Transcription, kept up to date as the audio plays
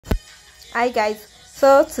Hi guys,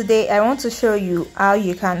 so today I want to show you how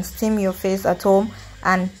you can steam your face at home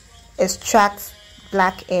and extract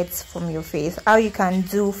blackheads from your face, how you can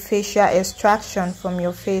do facial extraction from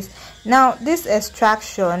your face. Now this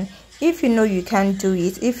extraction, if you know you can do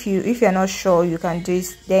it, if you're not sure you can do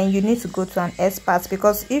it, then you need to go to an expert,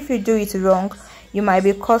 because if you do it wrong you might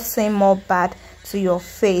be causing more bad to your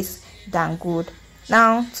face than good.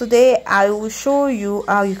 Now today I will show you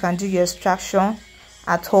how you can do your extraction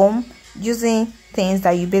at home using things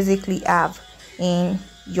that you basically have in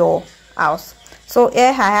your house. So here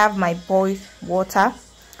I have my boiled water.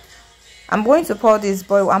 I'm going to pour this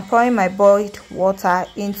I'm pouring my boiled water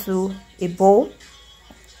into a bowl,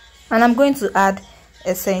 and I'm going to add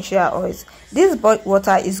essential oils. This boiled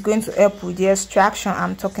water is going to help with the extraction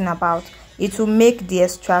I'm talking about. It will make the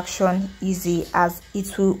extraction easy as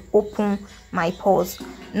it will open my pores.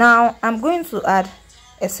 Now I'm going to add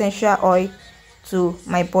essential oil to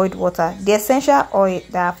my boiled water. The essential oil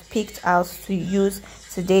that I've picked out to use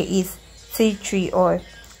today is tea tree oil.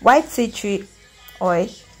 Why tea tree oil?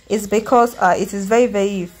 Is because it is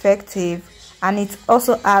very effective, and it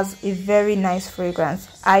also has a very nice fragrance.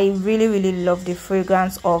 I really love the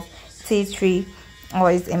fragrance of tea tree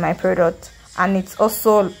oils in my product, and it's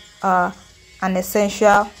also an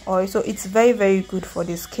essential oil, so it's very good for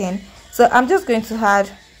the skin. So I'm just going to add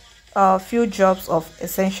a few drops of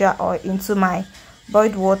essential oil into my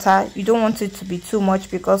boiled water. You don't want it to be too much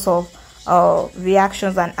because of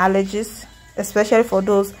reactions and allergies, especially for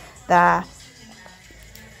those that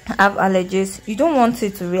have allergies. You don't want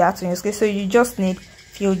it to react on your skin, so you just need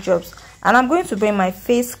few drops. And I'm going to bring my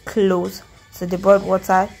face close to the boiled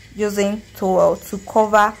water using towel to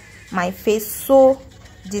cover my face so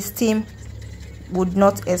the steam would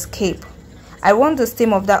not escape. I want the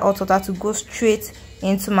steam of that hot water to go straight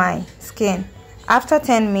into my skin. After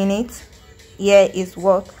 10 minutes, here is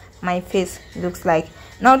what my face looks like.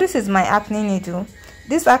 Now this is my acne needle.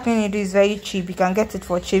 This acne needle is very cheap. You can get it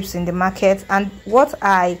for cheap in the market, and what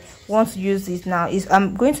I want to use it now is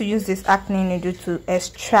I'm going to use this acne needle to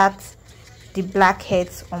extract the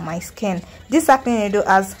blackheads on my skin. This acne needle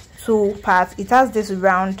has two parts. It has this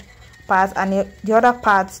round part, and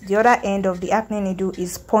the other end of the acne needle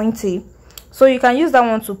is pointy, so you can use that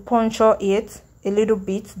one to puncture it a little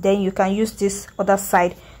bit, then you can use this other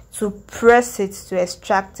side to press it to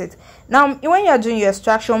extract it. Now when you are doing your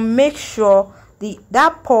extraction, make sure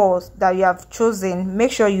that pores that you have chosen,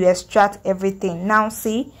 make sure you extract everything. Now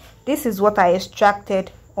see, this is what I extracted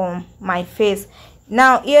on my face.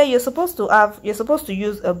 Now here you're supposed to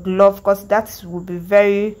use a glove, because that would be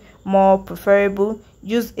very more preferable.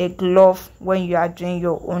 Use a glove when you are doing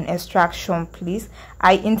your own extraction, please.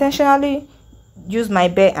 I intentionally use my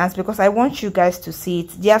bare hands because I want you guys to see it.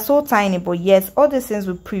 They are so tiny, but yes, all these things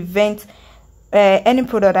will prevent any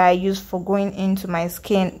product that I use for going into my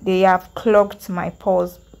skin. They have clogged my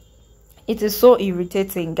pores. It is so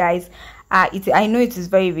irritating, guys. I know it is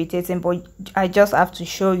very irritating, but I just have to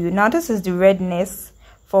show you. Now this is the redness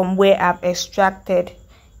from where I've extracted.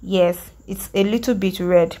 Yes, it's a little bit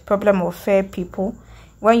red. Problem of fair people.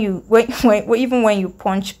 Even when you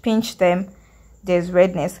pinch them, there's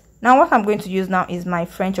redness. Now what I'm going to use now is my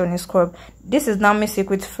French onion scrub. This is Naomi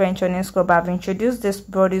SECRETE French onion scrub. I've introduced this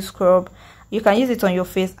body scrub. You can use it on your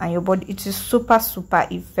face and your body. It is super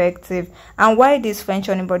effective. And why this French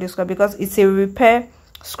onion body scrub? Because it's a repair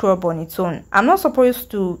scrub on its own. I'm not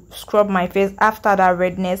supposed to scrub my face after that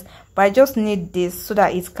redness, but I just need this so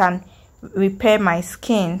that it can repair my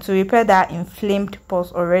skin, to repair that inflamed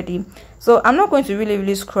pores already. So I'm not going to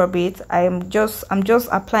really scrub it. I'm just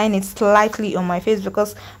applying it slightly on my face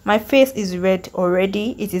because my face is red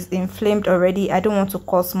already. It is inflamed already. I don't want to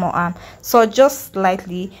cause more harm, so just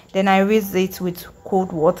slightly. Then I rinse it with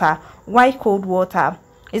cold water. Why cold water?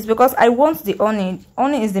 It's because I want the onion.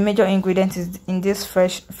 Onion is the major ingredient in this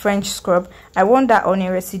French scrub. I want that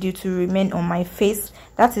onion residue to remain on my face.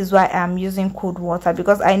 That is why I'm using cold water,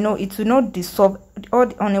 because I know it will not dissolve. All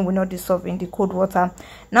the onion will not dissolve in the cold water.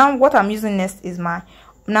 Now what I'm using next is my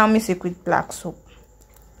Naomi SECRETE black soap.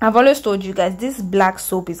 I've always told you guys this black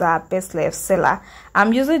soap is our best seller.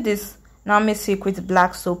 I'm using this Naomi SECRETE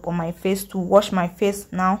black soap on my face to wash my face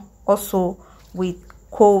now, also with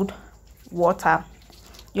cold water.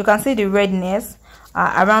 You can see the redness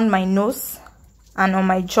around my nose and on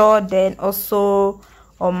my jaw, then also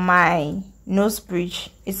on my nose bridge.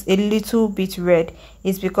 It's a little bit red.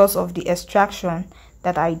 It's because of the extraction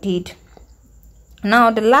that I did. Now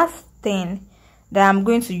the last thing that I'm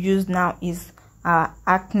going to use now is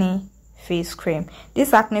acne face cream.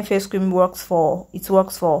 This acne face cream works for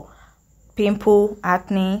pimple,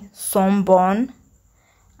 acne, sunburn,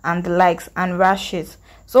 and the likes, and rashes.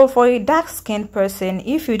 So for a dark skinned person,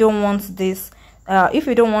 if you don't want this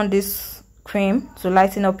cream to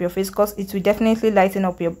lighten up your face, because it will definitely lighten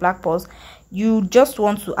up your black spots, you just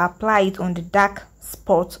want to apply it on the dark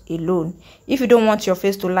spot alone. If you don't want your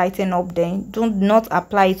face to lighten up, then do not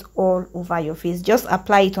apply it all over your face. Just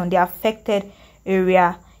apply it on the affected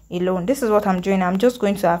area alone. This is what I'm doing. I'm just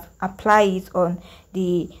going to apply it on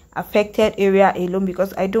the affected area alone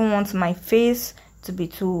because I don't want my face to be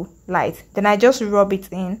too light. Then I just rub it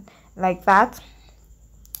in like that.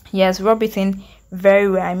 Yes, rub it in very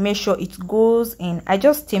well. I make sure it goes in. I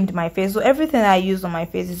just steamed my face, so everything I use on my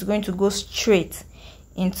face is going to go straight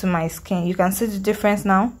into my skin. You can see the difference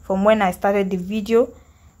now from when I started the video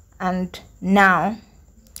and now.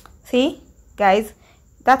 See guys,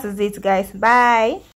 that is it guys. Bye.